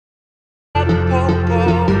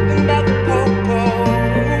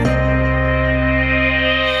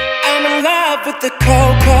with the Koko.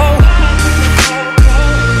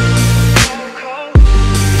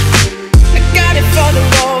 I got it for the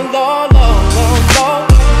low, low, low, low,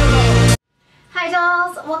 low. Hi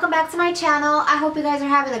dolls, welcome back to my channel. I hope you guys are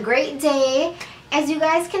having a great day. As you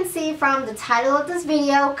guys can see from the title of this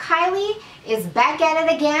video, Kylie is back at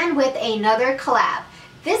it again with another collab.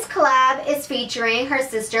 This collab is featuring her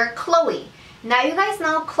sister Chloe. Now you guys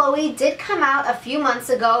know Chloe did come out a few months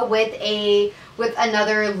ago with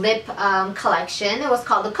another lip collection. It was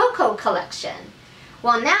called the Koko Collection.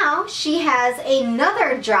 Well, now she has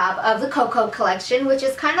another drop of the Koko Collection, which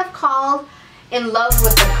is kind of called In Love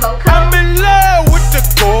with the Koko. I'm in love with the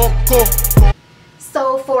Koko.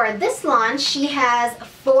 So for this launch, she has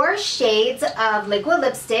 4 shades of liquid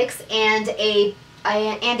lipsticks and a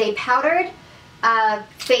powdered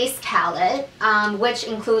face palette, which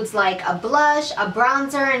includes like a blush, a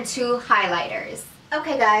bronzer, and 2 highlighters.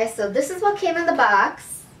 Okay guys, so this is what came in the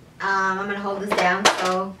box. I'm gonna hold this down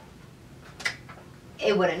so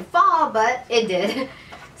it wouldn't fall, but it did.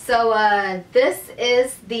 So this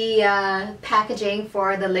is the packaging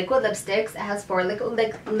for the liquid lipsticks. It has 4 liquid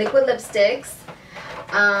lipsticks.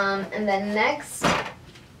 And then next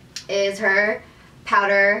is her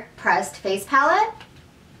powder pressed face palette,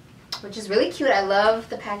 which is really cute. I love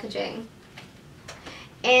the packaging.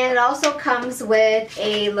 And it also comes with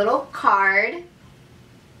a little card,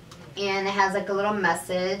 and it has like a little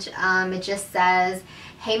message. It just says,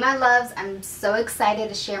 "Hey my loves, I'm so excited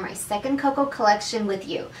to share my second Koko collection with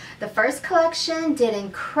you. The first collection did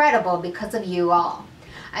incredible because of you all.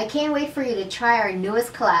 I can't wait for you to try our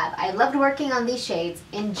newest collab. I loved working on these shades.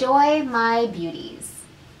 Enjoy my beauties."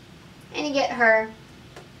 And you get her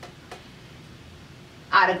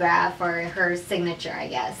autograph or her signature, I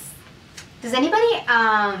guess. Does anybody,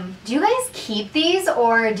 do you guys keep these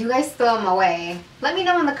or do you guys throw them away? Let me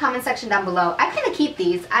know in the comment section down below. I kind of keep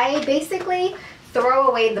these. I basically throw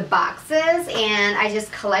away the boxes and I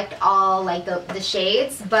just collect all like the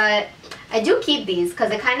shades, but I do keep these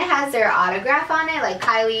because it kind of has their autograph on it, like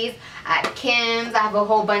Kylie's, Kim's. I have a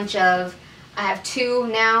whole bunch of, I have 2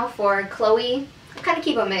 now for Chloe. I kind of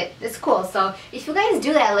keep them, it's cool. So if you guys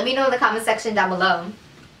do that, let me know in the comment section down below.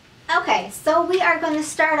 Okay, so we are going to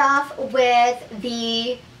start off with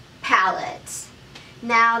the palette.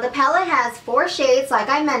 Now the palette has 4 shades, like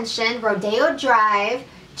I mentioned: Rodeo Drive,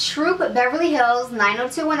 Troop Beverly Hills,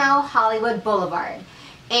 90210 Hollywood Boulevard.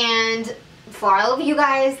 And for all of you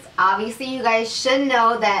guys, obviously you guys should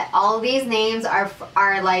know that all of these names are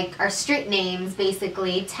street names,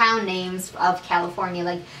 basically town names of California,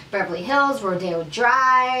 like Beverly Hills, Rodeo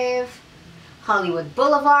Drive, Hollywood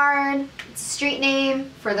Boulevard. It's a street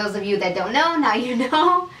name. For those of you that don't know, now you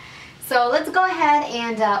know. So let's go ahead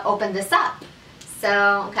and open this up.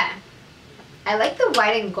 So, okay. I like the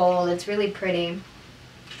white and gold. It's really pretty.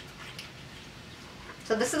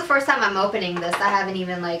 So this is the first time I'm opening this. I haven't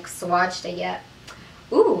even like swatched it yet.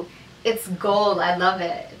 Ooh, it's gold. I love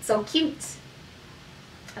it. It's so cute.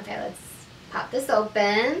 Okay, let's pop this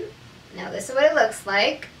open. Now this is what it looks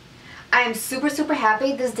like. I am super, super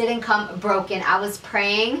happy this didn't come broken. I was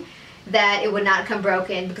praying that it would not come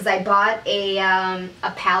broken because I bought a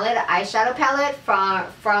palette, an eyeshadow palette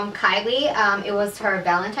from Kylie. It was her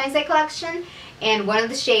Valentine's Day collection, and one of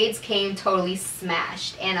the shades came totally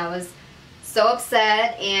smashed, and I was so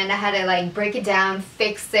upset, and I had to like break it down,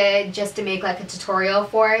 fix it, just to make like a tutorial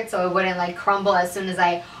for it so it wouldn't like crumble as soon as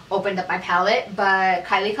I opened up my palette. But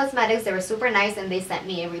Kylie Cosmetics, they were super nice and they sent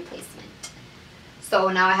me a replacement. So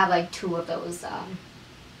now I have like 2 of those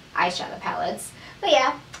eyeshadow palettes. But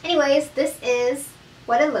yeah, anyways, this is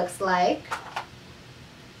what it looks like.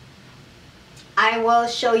 I will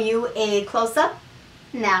show you a close-up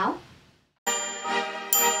now.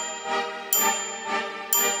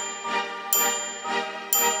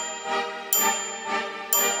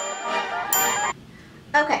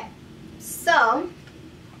 Okay, so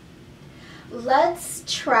let's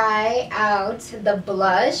try out the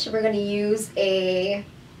blush. We're going to use a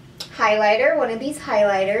highlighter, one of these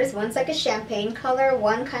highlighters. One's like a champagne color,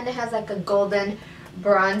 one kind of has like a golden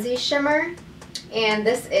bronzy shimmer, and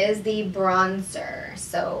this is the bronzer.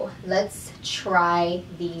 So let's try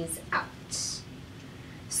these out.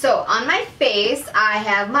 So on my face, I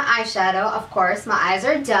have my eyeshadow. Of course, my eyes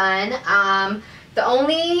are done. The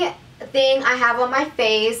only thing I have on my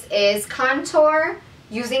face is contour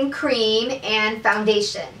using cream and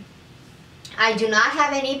foundation. I do not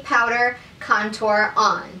have any powder contour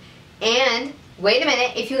on. And wait a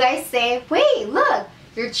minute, if you guys say, wait, look,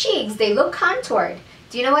 your cheeks, they look contoured.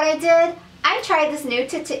 Do you know what I did? I tried this new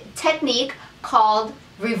technique called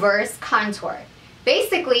reverse contour.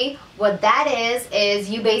 basically what that is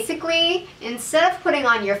you basically, instead of putting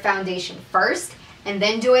on your foundation first and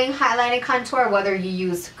then doing highlight and contour, whether you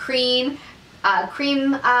use creams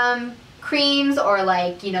or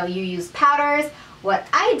like, you know, you use powders, what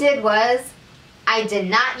I did was I did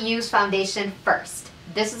not use foundation first.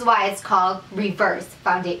 This is why it's called reverse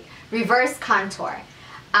contour.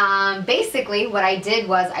 Basically what I did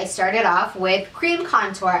was I started off with cream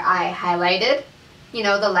contour. I highlighted, you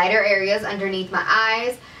know, the lighter areas underneath my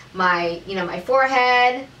eyes, my, you know, my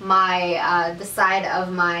forehead, my the side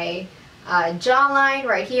of my jawline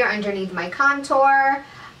right here underneath my contour.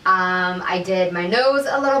 I did my nose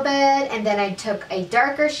a little bit, and then I took a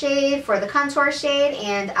darker shade for the contour shade,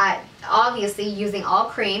 and I obviously using all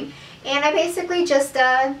cream, and I basically just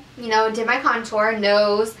you know, did my contour,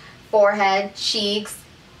 nose, forehead, cheeks,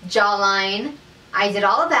 jawline. I did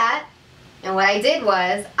all of that, and what I did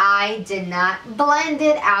was I did not blend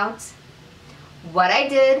it out. What I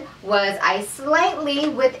did was I slightly,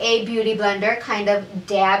 with a beauty blender, kind of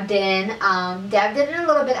dabbed it in a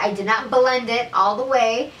little bit. I did not blend it all the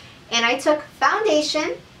way, and I took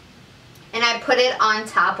foundation and I put it on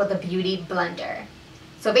top with a beauty blender.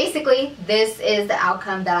 So basically, this is the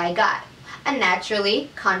outcome that I got. A naturally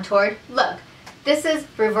contoured look. This is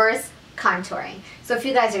reverse contouring. So if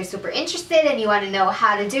you guys are super interested and you want to know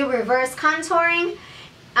how to do reverse contouring,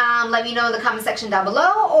 let me know in the comment section down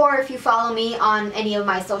below, or if you follow me on any of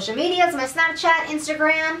my social medias, my Snapchat,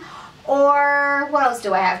 Instagram, or what else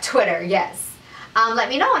do I have? Twitter, yes. Let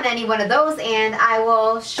me know on any one of those, and I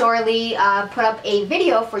will surely put up a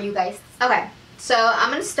video for you guys. Okay, so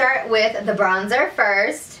I'm going to start with the bronzer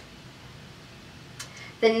first.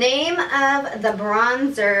 The name of the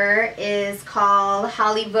bronzer is called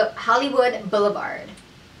Hollywood Boulevard.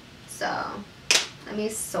 So let me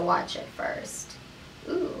swatch it first.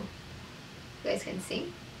 Ooh, you guys can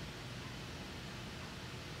see.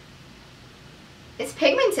 It's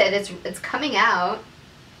pigmented, it's coming out.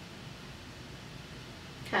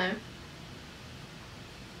 Okay.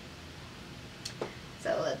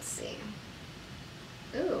 So let's see.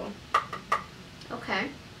 Ooh, okay.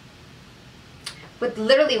 With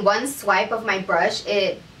literally one swipe of my brush,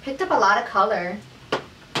 it picked up a lot of color.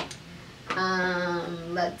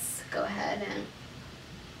 Let's go ahead and...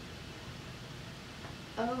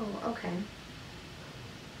 Oh, okay.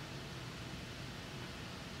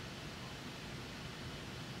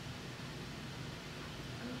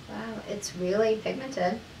 Oh, wow, it's really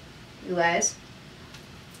pigmented, you guys.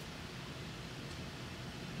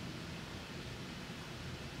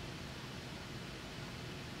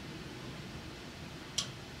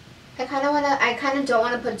 I kind of don't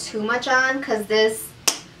want to put too much on, because it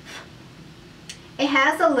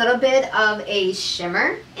has a little bit of a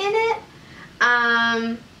shimmer in it.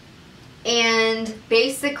 And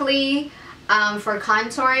basically, for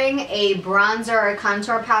contouring, a bronzer or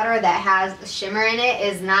contour powder that has shimmer in it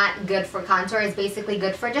is not good for contour. It's basically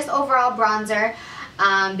good for just overall bronzer,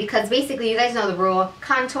 because basically, you guys know the rule.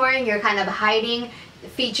 Contouring, you're kind of hiding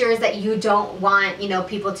features that you don't want, you know,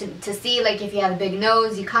 people to see. Like if you have a big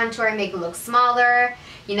nose, you contour and make it look smaller.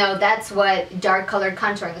 You know, that's what dark colored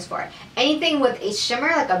contouring is for. Anything with a shimmer,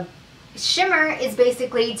 like a shimmer, is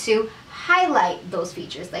basically to highlight those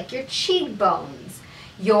features, like your cheekbones,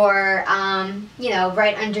 your you know,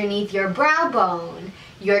 right underneath your brow bone,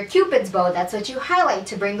 your cupid's bow. That's what you highlight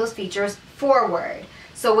to bring those features forward.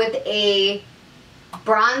 So with a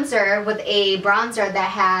bronzer that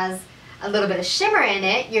has a little bit of shimmer in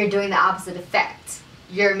it, you're doing the opposite effect.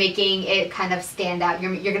 You're making it kind of stand out.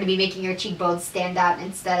 You're going to be making your cheekbones stand out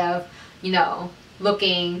instead of, you know,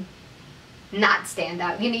 looking not stand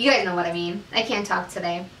out. You guys know what I mean. I can't talk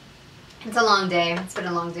today. It's a long day. It's been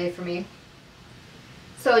a long day for me.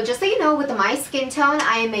 So just so you know, with my skin tone,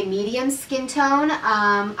 I am a medium skin tone.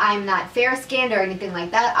 I'm not fair skinned or anything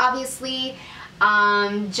like that, obviously.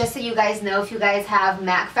 Just so you guys know, if you guys have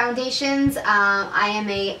MAC foundations, I am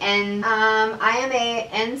a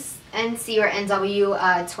NC or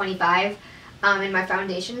NW 25 in my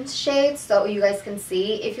foundation shade, so you guys can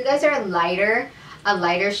see. If you guys are a lighter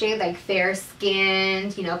shade, like fair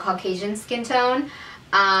skinned, you know, Caucasian skin tone,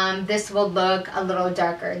 this will look a little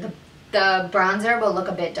darker. The bronzer will look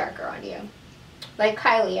a bit darker on you. Like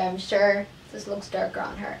Kylie, I'm sure this looks darker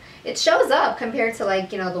on her. It shows up compared to,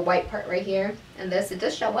 like, you know, the white part right here. And this, it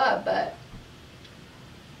does show up, but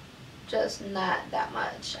just not that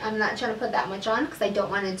much. I'm not trying to put that much on because I don't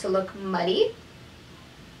want it to look muddy.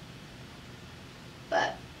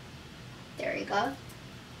 But there you go.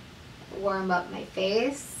 Warm up my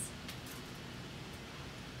face.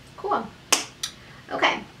 Cool.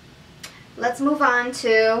 Okay, let's move on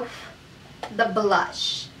to the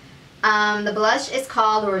blush. The blush is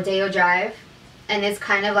called Rodeo Drive, and it's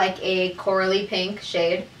kind of like a corally pink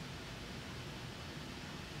shade.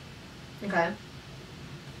 Okay.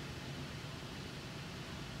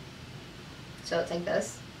 So it's like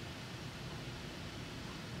this.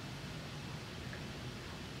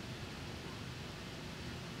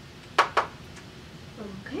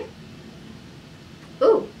 Okay.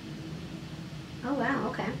 Ooh. Oh wow,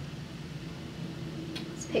 okay.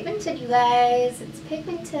 It's pigmented, you guys. It's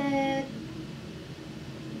pigmented.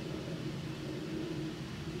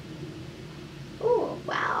 Ooh,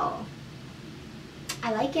 wow.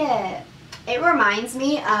 I like it. It reminds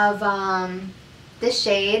me of this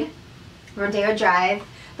shade, Rodeo Drive,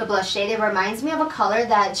 the blush shade. It reminds me of a color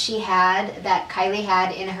that that Kylie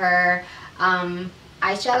had in her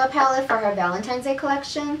eyeshadow palette for her Valentine's Day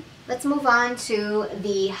collection. Let's move on to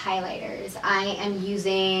the highlighters. I am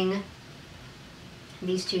using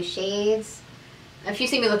these two shades. If you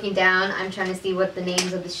see me looking down, I'm trying to see what the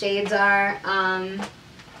names of the shades are.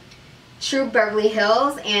 True Beverly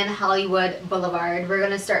Hills and Hollywood Boulevard. We're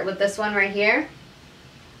going to start with this one right here.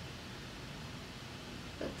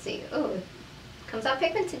 Let's see. Oh, it comes out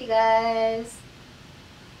pigmented, you guys.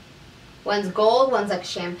 One's gold, one's like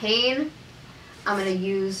champagne. I'm going to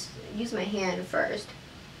use my hand first.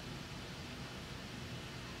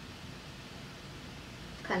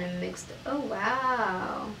 Kind of mixed. Oh,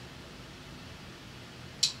 wow.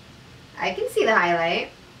 I can see the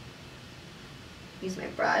highlight. Use my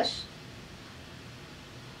brush.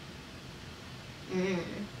 It's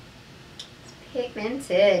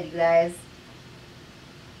pigmented, you guys.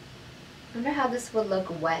 I wonder how this would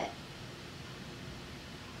look wet.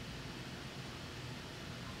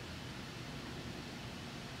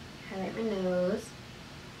 Highlight my nose.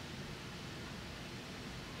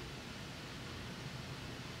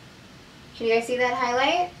 Can you guys see that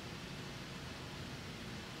highlight?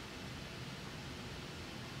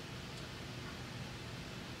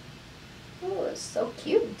 Oh, it's so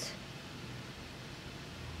cute.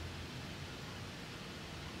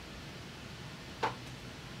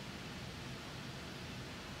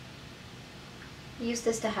 Use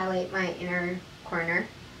this to highlight my inner corner.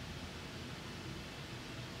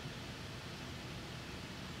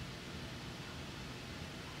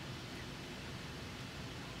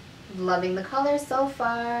 Loving the color so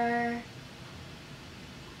far.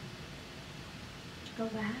 Oh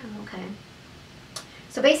wow, okay.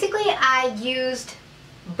 So basically I used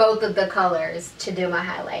both of the colors to do my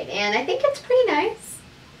highlight, and I think it's pretty nice.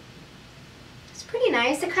 It's pretty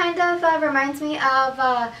nice. It kind of reminds me of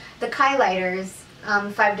the Kylighters,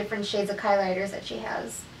 5 different shades of Kylighters that she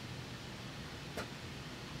has.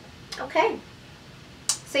 Okay.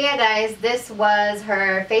 So yeah guys, this was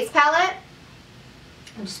her face palette,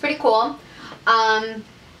 which is pretty cool.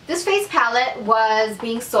 This face palette was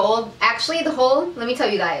being sold, actually let me tell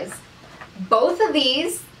you guys, both of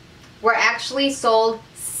these were actually sold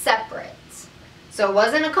separate. So it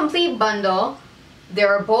wasn't a complete bundle. They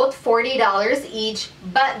were both $40 each,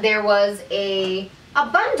 but there was a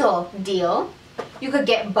bundle deal. You could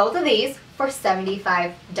get both of these for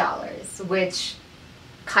 $75, which,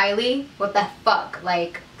 Kylie, what the fuck?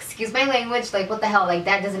 Like, excuse my language, like what the hell? Like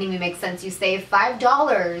that doesn't even make sense. You save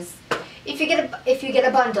 $5 if you get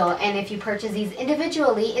a bundle, and if you purchase these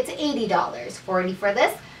individually, it's $80. $40 for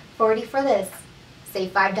this, $40 for this.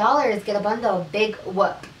 Save $5, get a bundle, big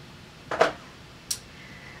whoop.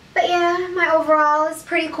 But yeah, my overall is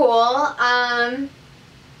pretty cool.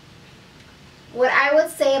 What I would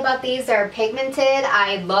say about these are pigmented.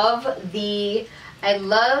 I love the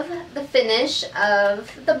finish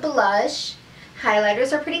of the blush.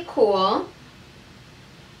 Highlighters are pretty cool.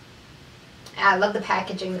 I love the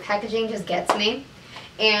packaging. The packaging just gets me.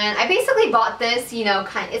 And I basically bought this, you know,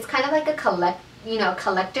 it's kind of like a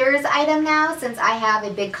collector's item now, since I have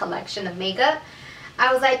a big collection of makeup.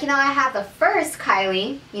 I was like, you know, I have the first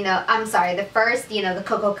Kylie, the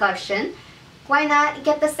Koko Collection. Why not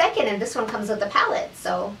get the second? And this one comes with the palette.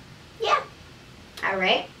 So, yeah.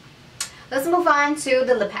 Alright. Let's move on to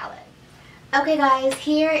the lip palette. Okay guys,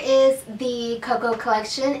 here is the Koko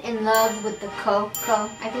Collection, In Love with the Koko.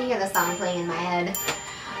 I can hear the song playing in my head.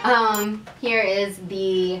 Here is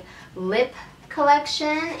the lip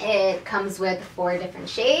collection. It comes with 4 different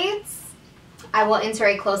shades. I will enter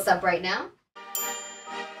a close-up right now.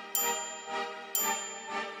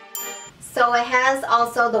 So it has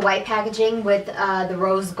also the white packaging with the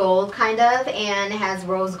rose gold kind of, and it has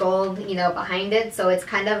rose gold, you know, behind it. So it's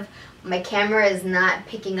kind of, my camera is not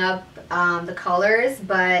picking up the colors,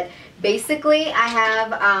 but basically I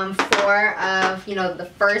have 4 of, you know, the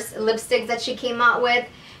first lipsticks that she came out with,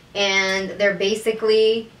 and they're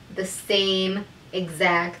basically the same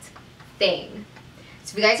exact thing.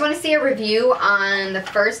 So if you guys want to see a review on the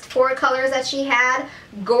first 4 colors that she had,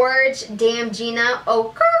 Gorge, Damn Gina,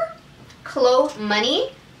 Ochre, Clo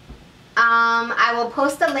Money, I will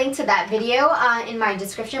post a link to that video in my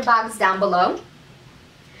description box down below.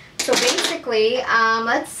 So basically,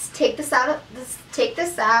 let's take this out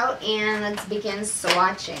and let's begin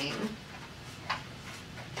swatching.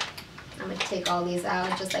 I'm going to take all these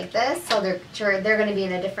out just like this, so they're going to be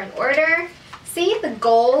in a different order. See the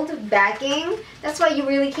gold backing? That's why you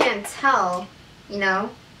really can't tell, you know,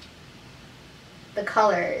 the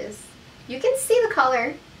colors. You can see the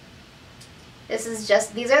color.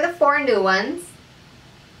 These are the 4 new ones.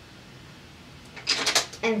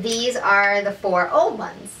 And these are the 4 old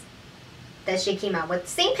ones that she came out with.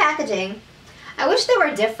 Same packaging. I wish they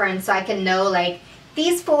were different so I can know, like,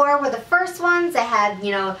 these 4 were the first ones that had,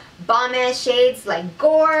 you know, bomb-ass shades like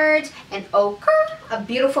Gorge and Ochre, a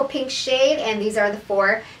beautiful pink shade, and these are the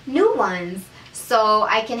 4 new ones. So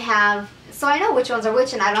I know which ones are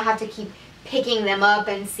which, and I don't have to keep picking them up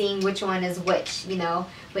and seeing which one is which, you know,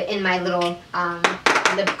 in my little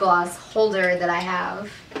lip gloss holder that I have.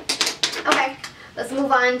 Okay, let's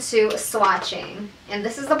move on to swatching. And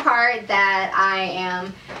this is the part that I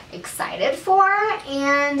am excited for,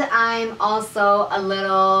 and I'm also a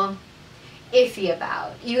little iffy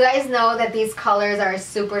about. You guys know that these colors are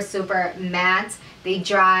super, super matte. They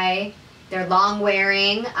dry. They're long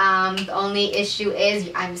wearing. The only issue is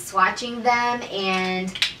I'm swatching them,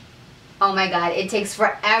 and oh my god, it takes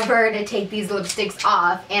forever to take these lipsticks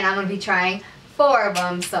off, and I'm going to be trying 4 of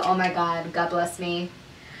them, so oh my god, God bless me.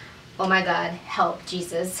 Oh my god, help,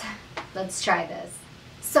 Jesus. Let's try this.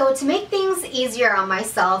 So to make things easier on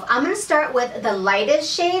myself, I'm going to start with the lightest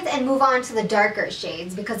shades and move on to the darker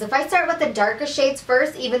shades, because if I start with the darker shades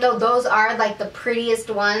first, even though those are like the prettiest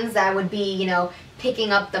ones that I would be, you know,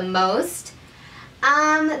 picking up the most,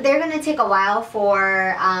 they're going to take a while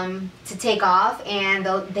to take off, and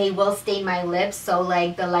they will stain my lips, so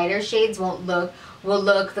like the lighter shades will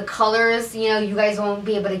look, the colors, you know, you guys won't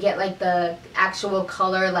be able to get like the actual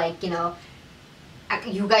color, like, you know,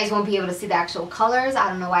 you guys won't be able to see the actual colors. I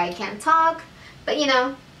don't know why I can't talk, but you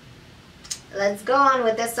know, let's go on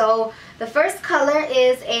with this. So the first color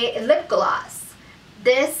is a lip gloss.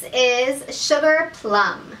 This is Sugar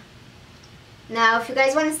Plum. Now, if you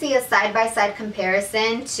guys want to see a side-by-side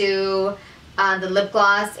comparison to the lip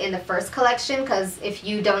gloss in the first collection, because if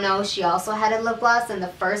you don't know, she also had a lip gloss in the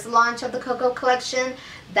first launch of the Koko Collection.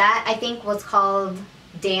 That, I think, was called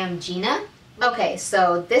Damn Gina. Okay,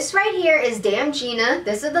 so this right here is Damn Gina.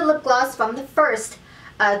 This is the lip gloss from the first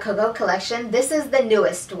Koko Collection. This is the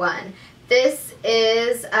newest one. This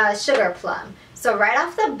is Sugar Plum. So right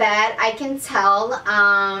off the bat, I can tell,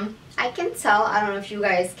 I don't know if you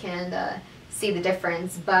guys can see the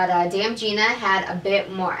difference, but Damn Gina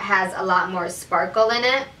has a lot more sparkle in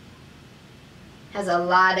it, has a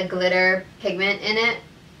lot of glitter pigment in it.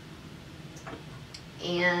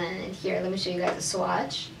 And here, let me show you guys a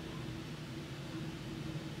swatch.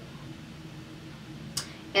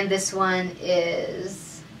 And this one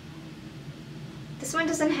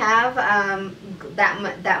doesn't have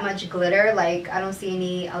that much glitter. Like, I don't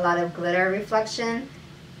see a lot of glitter reflection.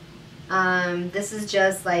 This is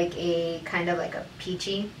just like a kind of like a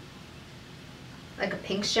peachy, like a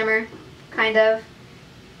pink shimmer, kind of.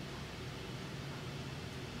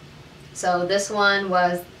 So this one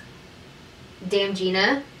was Damn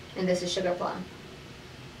Gina, and this is Sugar Plum.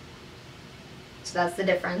 So that's the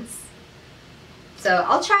difference. So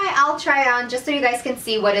I'll try on, just so you guys can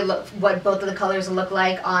see what both of the colors look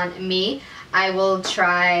like on me. I will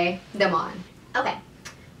try them on. Okay.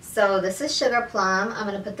 So this is Sugar Plum. I'm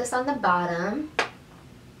going to put this on the bottom.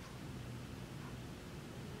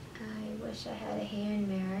 I wish I had a hand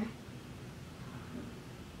mirror.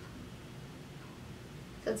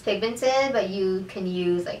 So it's pigmented, but you can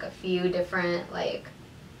use like a few different like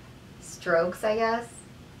strokes, I guess.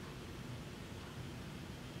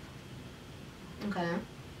 Okay.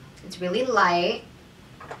 It's really light.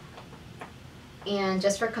 And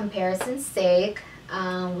just for comparison's sake,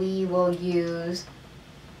 we will use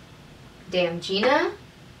Damn Gina,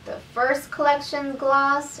 the first collection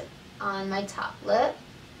gloss, on my top lip.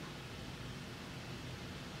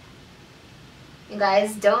 You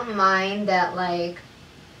guys don't mind that, like,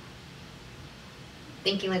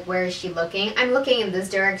 thinking like, where is she looking? I'm looking in this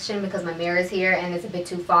direction because my mirror is here and it's a bit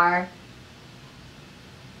too far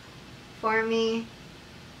for me.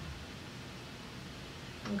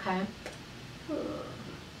 Okay.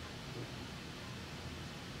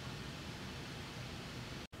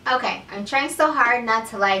 Okay, I'm trying so hard not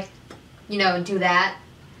to, like, you know, do that.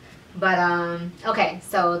 But, okay,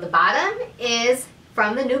 so the bottom is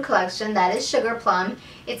from the new collection. That is Sugar Plum.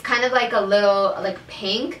 It's kind of like a little like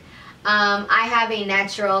pink. I have a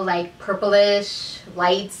natural like purplish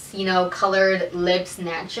lights, you know, colored lips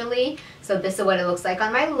naturally. So this is what it looks like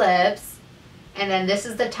on my lips. And then this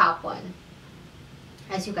is the top one.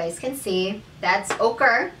 As you guys can see, that's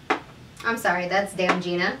ochre. I'm sorry, that's Damn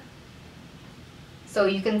Gina. So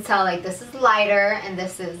you can tell like this is lighter and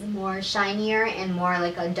this is more shinier and more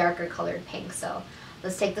like a darker colored pink. So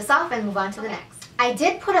let's take this off and move on to the next. I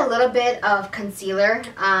did put a little bit of concealer.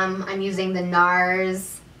 I'm using the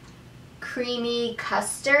NARS Creamy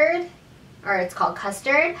Custard, or it's called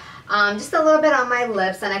Custard. Just a little bit on my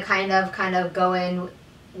lips, and I kind of go in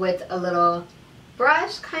with a little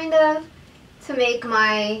brush kind of to make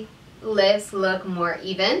my lips look more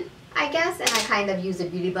even, I guess. And I kind of use a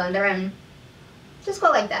beauty blender and just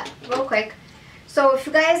go like that real quick. So if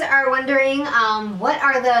you guys are wondering what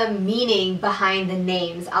are the meaning behind the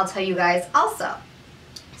names, I'll tell you guys also.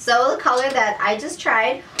 So the color that I just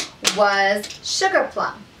tried was Sugar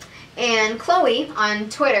Plum. And Chloe on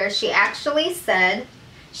Twitter, she actually said,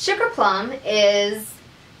 Sugar Plum is,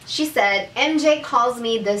 she said, MJ calls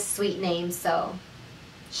me this sweet name. So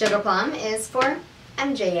Sugar Plum is for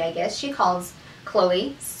MJ, I guess. She calls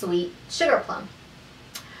Chloe Sweet Sugar Plum.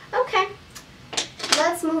 Okay,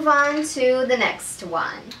 let's move on to the next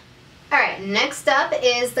one. Alright, next up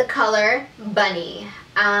is the color Bunny.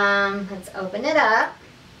 Let's open it up.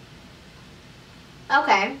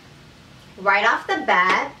 Okay, right off the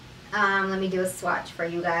bat, let me do a swatch for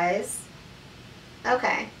you guys.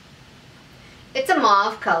 Okay. It's a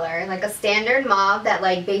mauve color, like a standard mauve that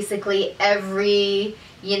like basically every,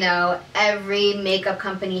 you know, every makeup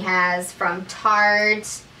company has, from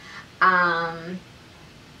Tarte,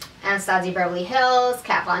 Anastasia Beverly Hills,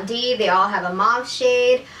 Kat Von D, they all have a mauve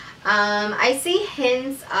shade. I see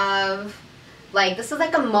hints of, like, this is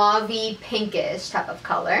like a mauvey pinkish type of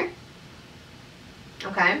color.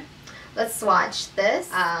 Okay. Let's swatch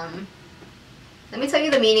this. Let me tell you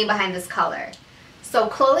the meaning behind this color. So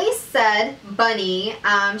Chloe said Bunny.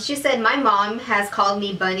 She said, my mom has called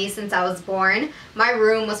me Bunny since I was born. My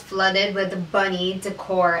room was flooded with bunny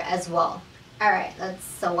decor as well. Alright, let's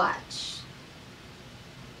swatch.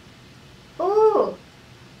 Ooh. Oh,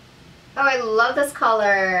 I love this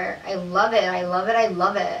color. I love it. I love it. I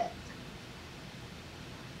love it.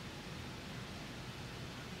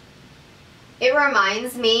 It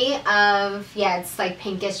reminds me of, yeah, it's like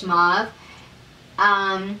pinkish mauve.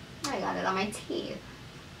 I got it on my teeth.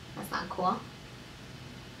 That's not cool.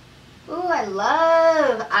 Ooh, I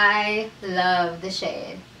love the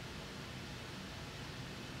shade.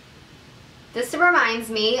 This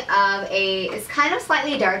reminds me of it's kind of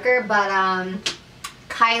slightly darker, but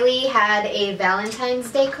Kylie had a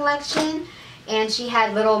Valentine's Day collection, and she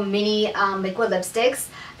had little mini liquid lipsticks.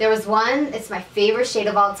 There was one, it's my favorite shade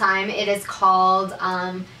of all time. It is called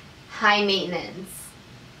High Maintenance.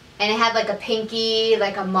 And it had like a pinky,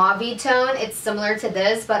 like a mauve tone. It's similar to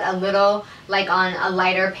this, but a little like on a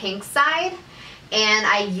lighter pink side. And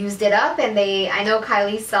I used it up, and I know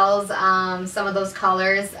Kylie sells some of those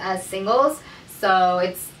colors as singles. So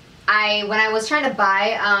when I was trying to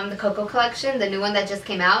buy the Koko Collection, the new one that just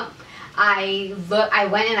came out, I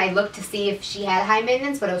went and I looked to see if she had High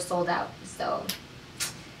Maintenance, but it was sold out. So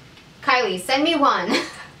Kylie, send me one.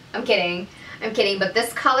 I'm kidding. I'm kidding. But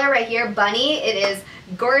this color right here, Bunny, it is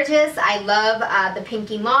gorgeous. I love the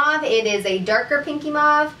pinky mauve. It is a darker pinky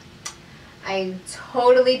mauve. I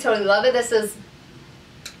totally love it. This is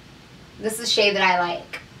a shade that I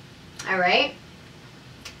like. Alright.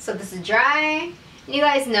 So this is dry. And you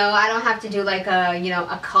guys know I don't have to do like a, you know,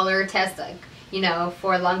 a color test, like, you know,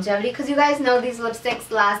 for longevity, because you guys know these lipsticks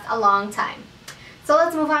last a long time. So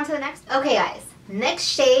let's move on to the next. Okay guys, next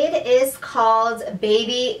shade is called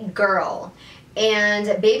Baby Girl.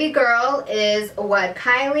 And Baby Girl is what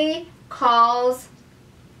Kylie calls,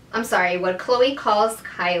 I'm sorry, what Chloe calls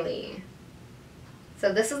Kylie.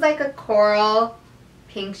 So this is like a coral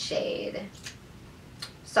pink shade.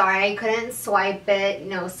 Sorry, I couldn't swipe it, you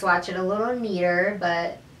know, swatch it a little neater,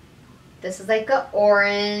 but this is like an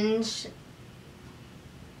orange.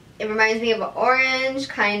 It reminds me of an orange,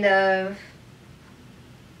 kind of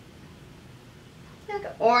like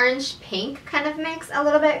orange pink kind of mix, a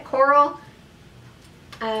little bit coral.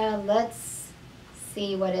 Let's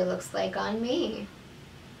see what it looks like on me.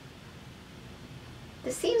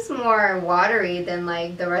 This seems more watery than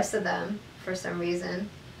like the rest of them for some reason.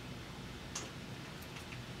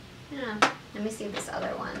 Yeah, let me see this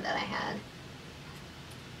other one that I had.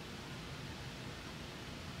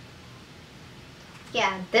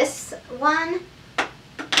 Yeah, this one,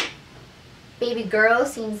 Baby Girl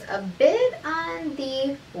seems a bit on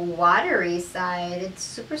the watery side. It's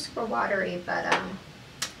super, super watery, but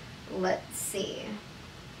let's see.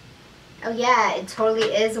 Oh yeah, it totally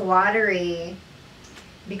is watery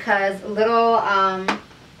because little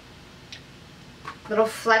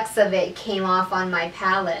flecks of it came off on my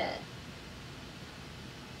palette.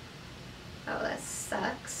 Oh, that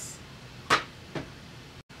sucks.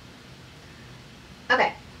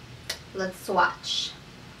 Okay, let's swatch.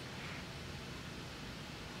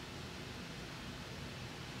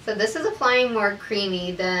 So this is applying more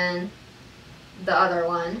creamy than the other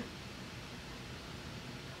one.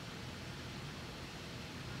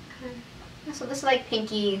 So this is like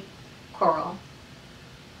pinky coral.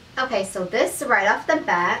 Okay, so this right off the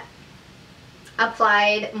bat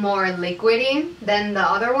applied more liquidy than the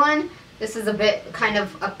other one. This is a bit kind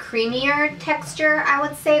of a creamier texture, I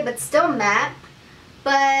would say, but still matte.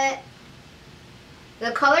 But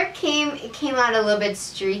the color came out a little bit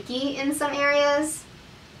streaky in some areas,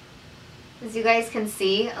 as you guys can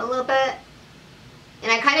see a little bit.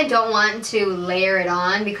 And I kind of don't want to layer it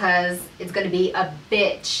on because it's going to be a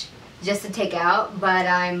bitch just to take out, but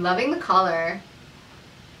I'm loving the color.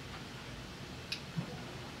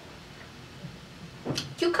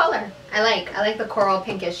 Cute color. I like the coral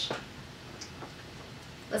pinkish.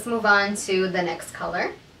 Let's move on to the next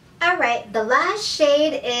color. Alright, the last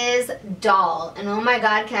shade is Doll. And oh my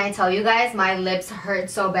god, can I tell you guys, my lips hurt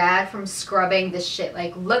so bad from scrubbing this shit.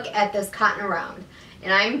 Like, look at this cotton around.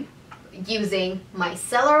 And I'm using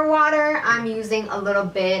micellar water. I'm using a little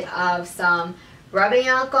bit of some rubbing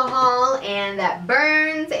alcohol, and that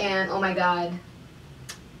burns, and oh my god.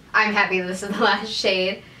 I'm happy this is the last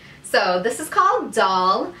shade. So this is called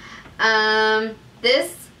Doll.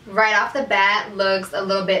 This right off the bat looks a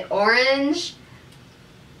little bit orange.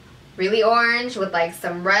 Really orange with like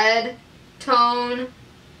some red tone.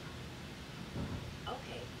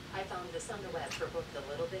 Okay, I found this on the web for both a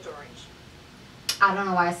little bit orange. I don't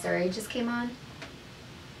know why Surrey just came on.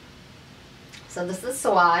 So this is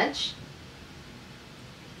swatch.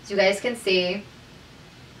 As you guys can see,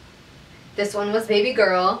 this one was Baby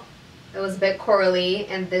Girl. It was a bit corally,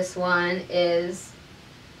 and this one is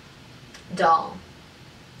Doll.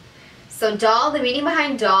 So Doll, the meaning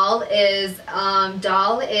behind Doll is,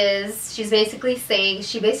 she basically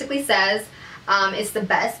says, it's the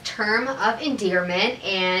best term of endearment,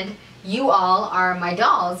 and you all are my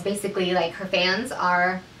dolls. Basically, like, her fans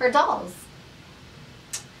are her dolls.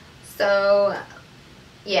 So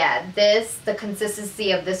yeah, the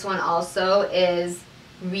consistency of this one also is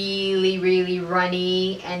really, really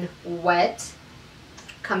runny and wet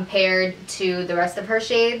compared to the rest of her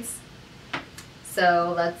shades.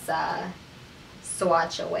 So let's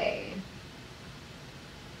swatch away.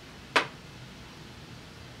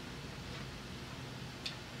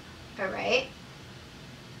 Alright.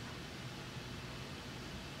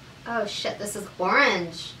 Oh shit, this is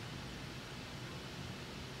orange.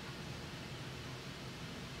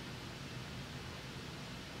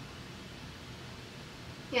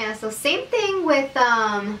 Yeah, so same thing with,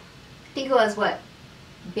 I think it was what?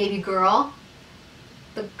 Baby Girl.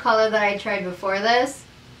 The color that I tried before this.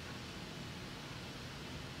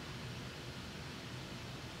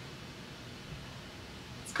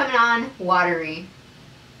 It's coming on watery.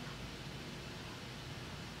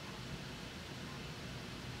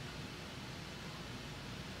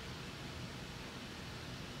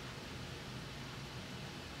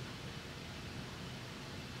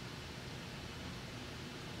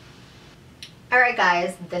 Alright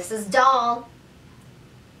guys, this is Doll.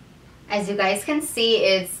 As you guys can see,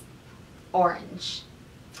 it's orange.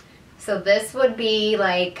 So this would be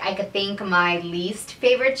like, I could think, my least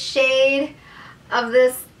favorite shade of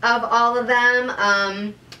all of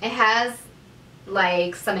them. It has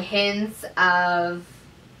like some hints of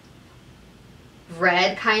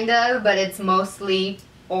red kind of, but it's mostly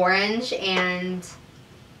orange, and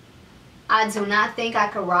I do not think I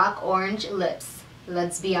could rock orange lips.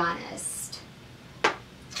 Let's be honest.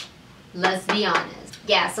 Let's be honest.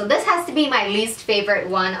 Yeah, so this has to be my least favorite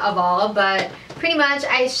one of all, but pretty much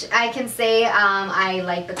I can say I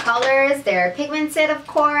like the colors. They're pigmented, of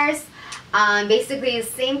course. Basically the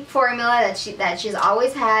same formula that she's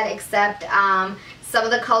always had, except some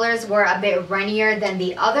of the colors were a bit runnier than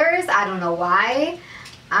the others. I don't know why.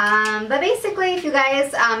 But basically, if you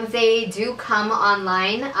guys, they do come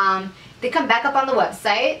online, they come back up on the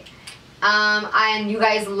website, and you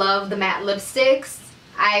guys love the matte lipsticks,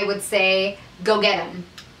 I would say go get them.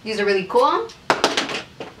 These are really cool.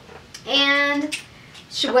 And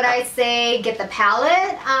would I say get the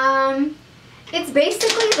palette? It's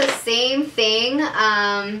basically the same thing,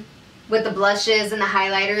 with the blushes and the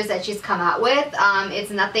highlighters that she's come out with.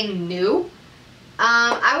 It's nothing new.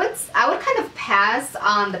 I would kind of pass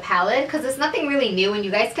on the palette because it's nothing really new, and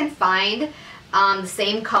you guys can find the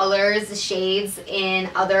same colors, the shades in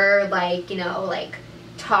other, like, you know, like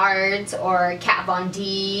Tarte or Kat Von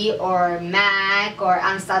D or MAC or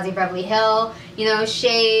Anastasia Beverly Hill, you know,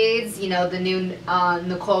 shades. You know, the new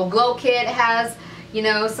Nicole Glow Kit has, you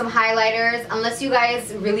know, some highlighters. Unless you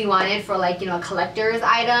guys really want it for, like, you know, a collector's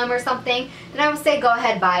item or something, then I would say go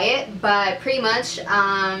ahead, buy it. But pretty much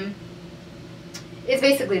it's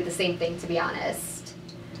basically the same thing, to be honest.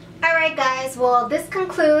 Alright guys, well, this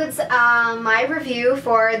concludes my review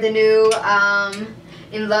for the new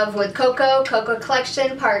In Love with Koko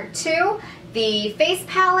Collection Part 2, the face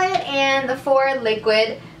palette, and the 4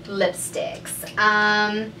 liquid lipsticks.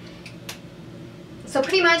 So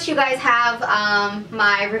pretty much you guys have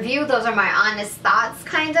my review. Those are my honest thoughts,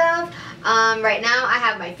 kind of. Right now I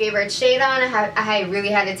have my favorite shade on. I really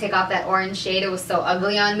had to take off that orange shade. It was so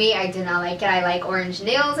ugly on me. I did not like it. I like orange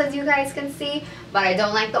nails, as you guys can see, but I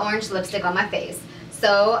don't like the orange lipstick on my face.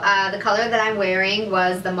 So the color that I'm wearing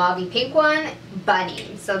was the mauvey pink one,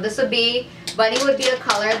 Bunny. So this would be, Bunny would be a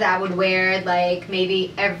color that I would wear like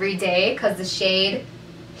maybe every day, because the shade,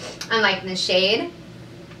 I'm liking the shade.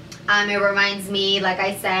 It reminds me, like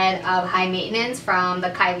I said, of High Maintenance from the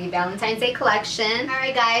Kylie Valentine's Day collection.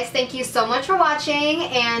 Alright guys, thank you so much for watching,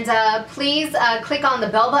 and please click on the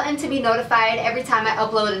bell button to be notified every time I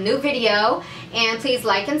upload a new video. And please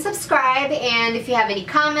like and subscribe, and if you have any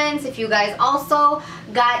comments, if you guys also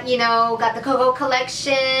got, you know, got the Koko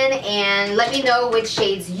collection, and let me know which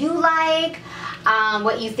shades you like.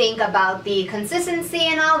 What you think about the consistency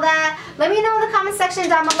and all that. Let me know in the comment section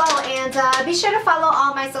down below, and be sure to follow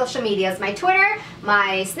all my social medias, my Twitter,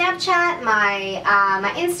 my Snapchat, my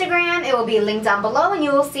Instagram. It will be linked down below, and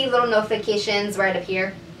you will see little notifications right up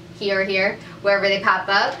here, wherever they pop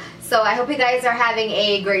up. So I hope you guys are having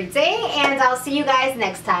a great day, and I'll see you guys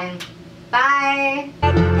next time. Bye!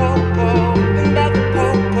 I'm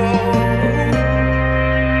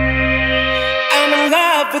in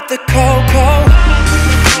love with the Koko.